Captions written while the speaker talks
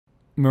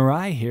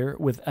MiRai here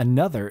with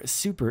another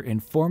super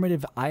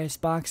informative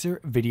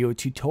ISBoxer video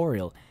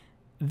tutorial.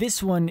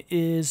 This one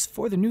is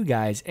for the new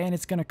guys, and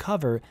it's going to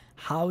cover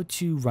how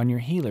to run your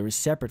healers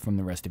separate from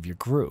the rest of your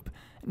group.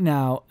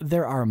 Now,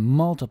 there are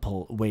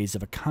multiple ways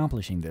of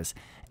accomplishing this,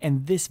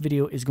 and this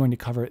video is going to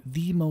cover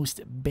the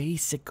most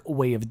basic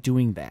way of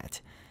doing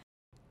that.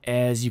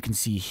 As you can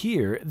see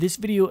here, this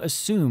video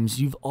assumes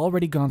you've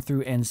already gone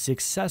through and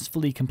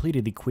successfully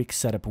completed the quick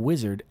setup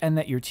wizard and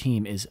that your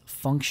team is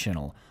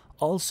functional.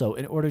 Also,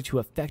 in order to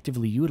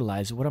effectively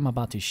utilize what I'm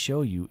about to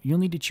show you, you'll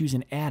need to choose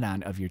an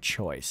add-on of your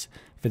choice.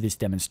 For this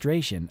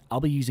demonstration,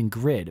 I'll be using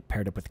Grid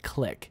paired up with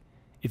Click.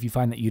 If you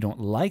find that you don't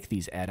like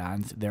these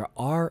add-ons, there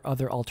are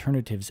other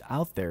alternatives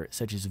out there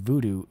such as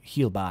Voodoo,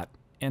 Healbot,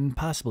 and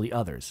possibly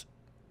others.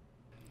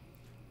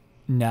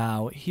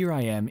 Now, here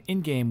I am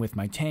in-game with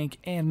my tank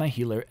and my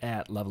healer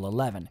at level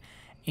 11.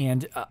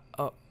 And,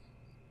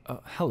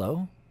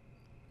 hello?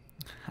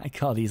 I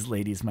call these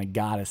ladies my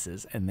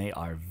goddesses, and they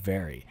are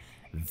very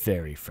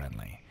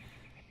friendly.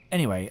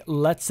 Anyway,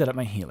 let's set up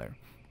my healer.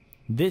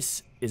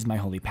 This is my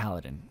Holy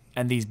Paladin,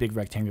 and these big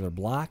rectangular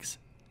blocks,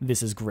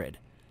 this is Grid.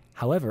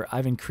 However,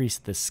 I've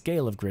increased the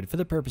scale of Grid for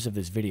the purpose of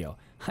this video.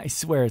 I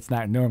swear it's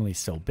not normally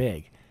so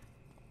big.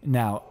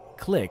 Now,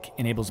 Click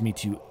enables me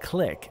to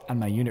click on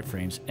my unit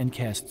frames and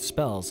cast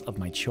spells of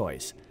my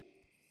choice.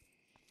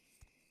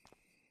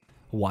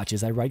 Watch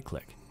as I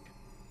right-click.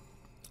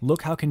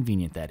 Look how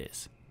convenient that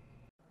is.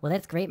 Well,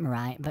 that's great,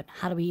 MiRai, but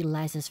how do we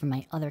utilize this from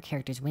my other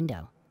character's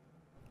window?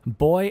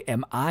 Boy,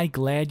 am I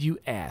glad you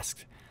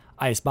asked.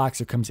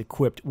 ISBoxer comes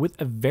equipped with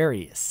a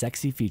very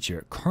sexy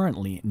feature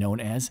currently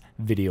known as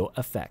Video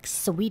Effects.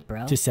 Sweet,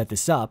 bro. To set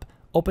this up,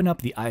 open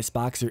up the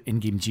ISBoxer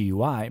in-game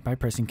GUI by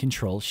pressing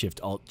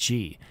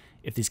Ctrl-Shift-Alt-G.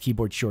 If this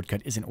keyboard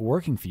shortcut isn't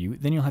working for you,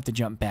 then you'll have to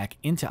jump back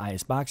into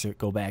ISBoxer,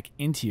 go back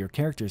into your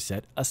character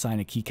set, assign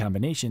a key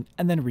combination,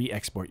 and then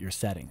re-export your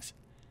settings.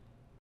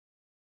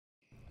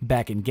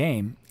 Back in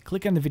game,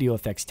 click on the Video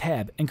Effects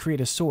tab and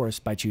create a source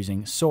by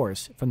choosing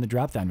Source from the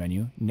drop-down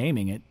menu,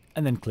 naming it,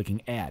 and then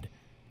clicking Add.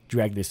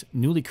 Drag this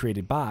newly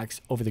created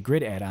box over the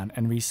Grid add-on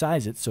and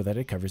resize it so that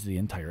it covers the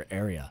entire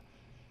area.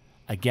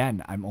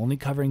 Again, I'm only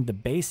covering the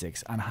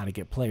basics on how to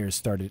get players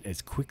started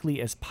as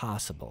quickly as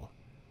possible.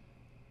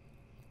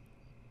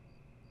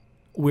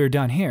 We're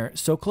done here,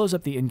 so close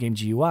up the in-game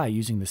GUI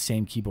using the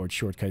same keyboard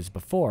shortcut as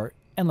before,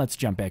 and let's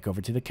jump back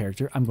over to the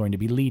character I'm going to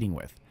be leading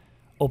with.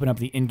 Open up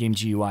the in-game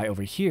GUI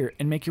over here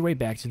and make your way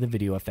back to the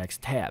Video Effects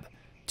tab.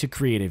 To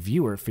create a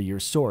viewer for your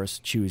source,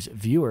 choose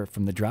Viewer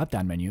from the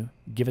drop-down menu,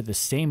 give it the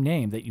same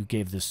name that you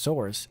gave the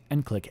source,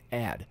 and click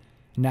Add.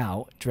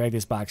 Now, drag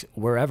this box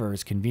wherever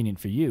is convenient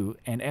for you,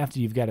 and after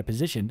you've got it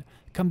positioned,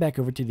 come back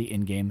over to the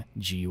in-game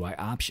GUI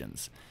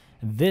options.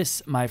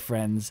 This, my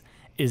friends,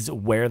 is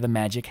where the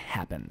magic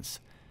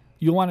happens.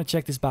 You'll want to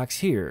check this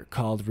box here,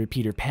 called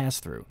Repeater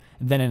Pass-Through.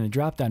 Then in the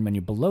drop-down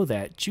menu below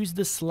that, choose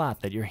the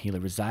slot that your healer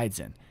resides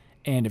in.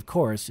 And of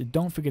course,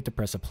 don't forget to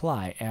press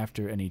Apply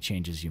after any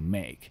changes you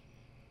make.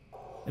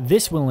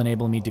 This will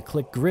enable me to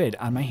click Grid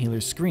on my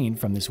healer's screen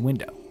from this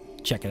window.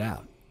 Check it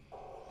out.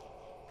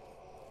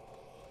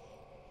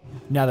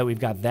 Now that we've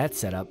got that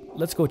set up,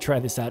 let's go try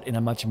this out in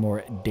a much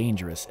more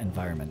dangerous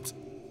environment.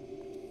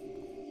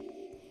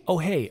 Oh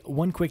hey,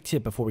 one quick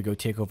tip before we go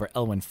take over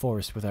Elwyn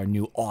Forest with our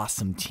new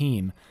awesome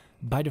team.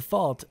 By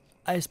default,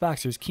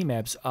 ISBoxer's key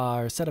maps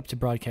are set up to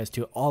broadcast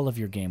to all of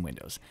your game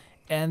windows,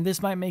 and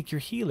this might make your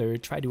healer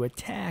try to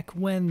attack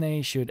when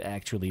they should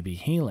actually be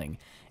healing.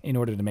 In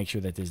order to make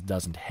sure that this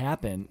doesn't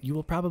happen, you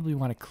will probably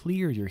want to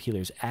clear your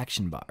healer's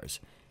action bars.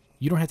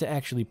 You don't have to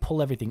actually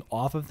pull everything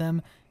off of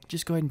them,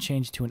 just go ahead and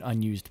change to an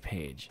unused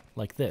page,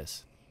 like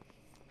this.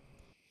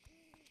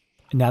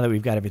 Now that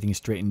we've got everything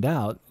straightened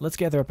out, let's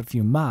gather up a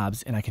few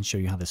mobs and I can show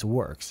you how this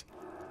works.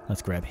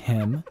 Let's grab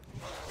him,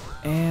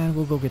 and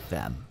we'll go get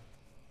them.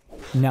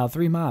 Now,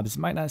 3 mobs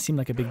might not seem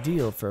like a big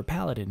deal for a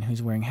paladin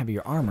who's wearing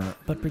heavier armor,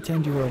 but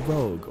pretend you're a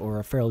rogue or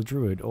a feral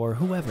druid or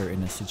whoever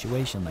in a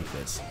situation like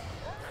this.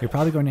 You're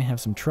probably going to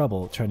have some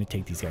trouble trying to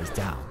take these guys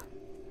down.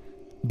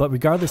 But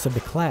regardless of the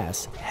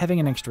class, having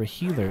an extra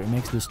healer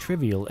makes this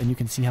trivial, and you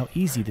can see how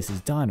easy this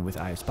is done with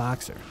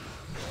ISBoxer.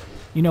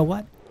 You know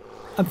what?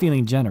 I'm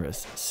feeling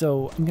generous,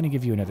 so I'm going to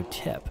give you another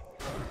tip.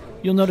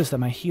 You'll notice that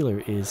my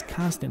healer is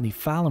constantly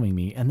following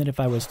me, and that if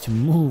I was to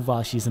move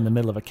while she's in the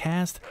middle of a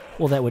cast,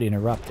 well, that would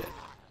interrupt it.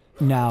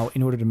 Now,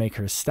 in order to make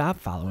her stop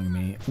following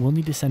me, we'll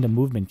need to send a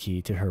movement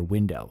key to her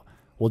window.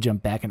 We'll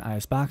jump back in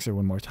ISBoxer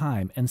one more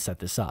time and set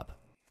this up.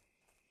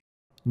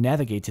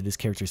 Navigate to this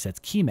character set's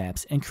key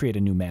maps and create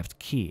a new mapped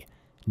key.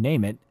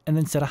 Name it, and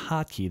then set a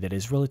hotkey that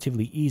is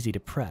relatively easy to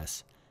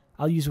press.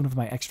 I'll use one of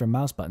my extra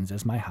mouse buttons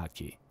as my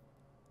hotkey.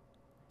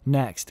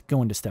 Next,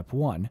 go into step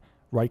 1,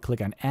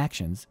 right-click on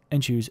Actions,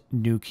 and choose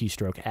New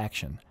Keystroke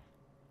Action.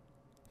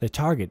 The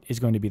target is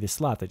going to be the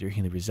slot that your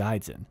healer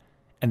resides in,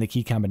 and the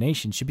key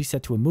combination should be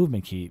set to a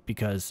movement key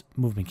because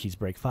movement keys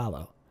break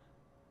follow.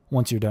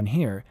 Once you're done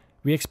here,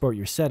 re-export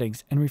your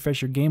settings and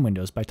refresh your game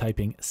windows by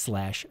typing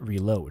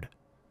 /reload.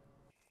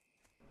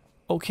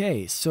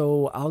 Okay,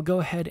 so I'll go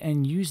ahead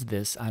and use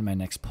this on my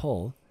next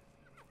pull.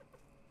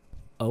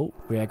 Oh,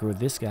 we aggro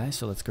this guy,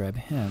 so let's grab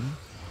him.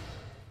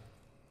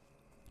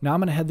 Now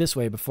I'm going to head this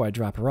way before I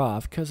drop her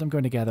off, because I'm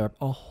going to gather up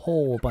a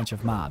whole bunch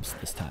of mobs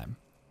this time.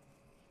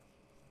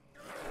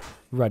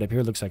 Right up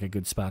here looks like a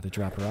good spot to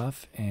drop her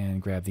off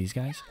and grab these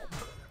guys.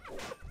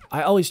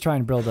 I always try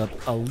and build up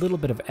a little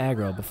bit of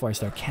aggro before I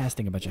start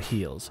casting a bunch of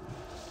heals,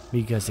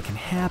 because it can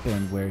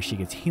happen where she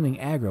gets healing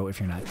aggro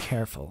if you're not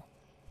careful.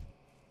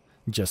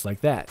 Just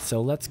like that. So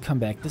let's come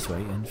back this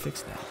way and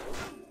fix that.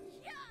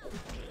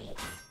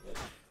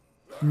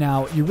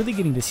 Now, you're really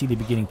getting to see the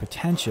beginning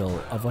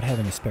potential of what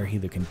having a spare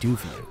healer can do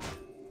for you.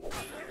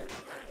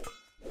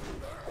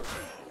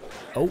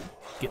 Oh,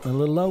 getting a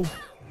little low.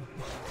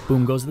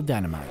 Boom goes the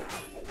dynamite.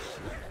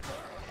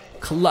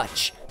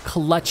 Clutch.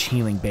 Clutch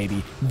healing,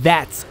 baby.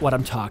 That's what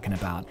I'm talking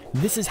about.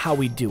 This is how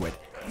we do it.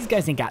 These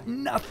guys ain't got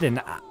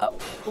nothing.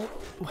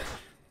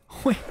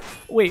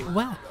 Wait,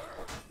 what?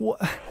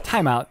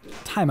 Time out.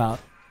 I'm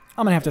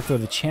gonna have to throw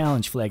the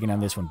challenge flag in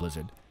on this one,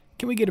 Blizzard.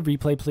 Can we get a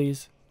replay,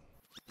 please?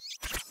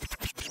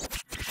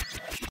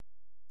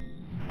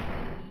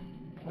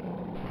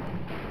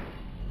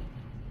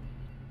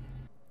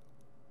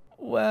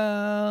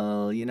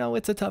 Well, you know,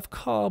 it's a tough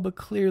call, but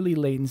clearly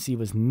latency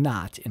was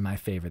not in my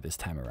favor this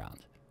time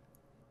around.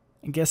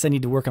 I guess I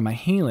need to work on my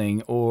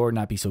healing or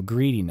not be so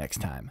greedy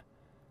next time.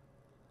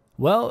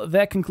 Well,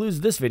 that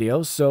concludes this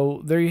video,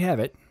 so there you have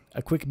it.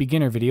 A quick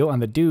beginner video on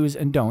the do's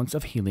and don'ts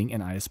of healing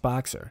in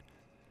ISBoxer.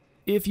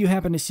 If you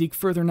happen to seek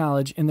further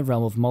knowledge in the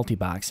realm of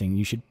multiboxing,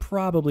 you should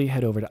probably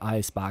head over to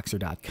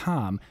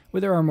ISBoxer.com,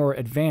 where there are more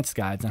advanced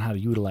guides on how to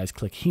utilize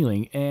click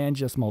healing and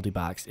just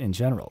multibox in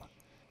general.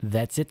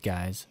 That's it,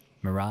 guys.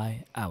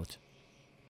 MiRai out.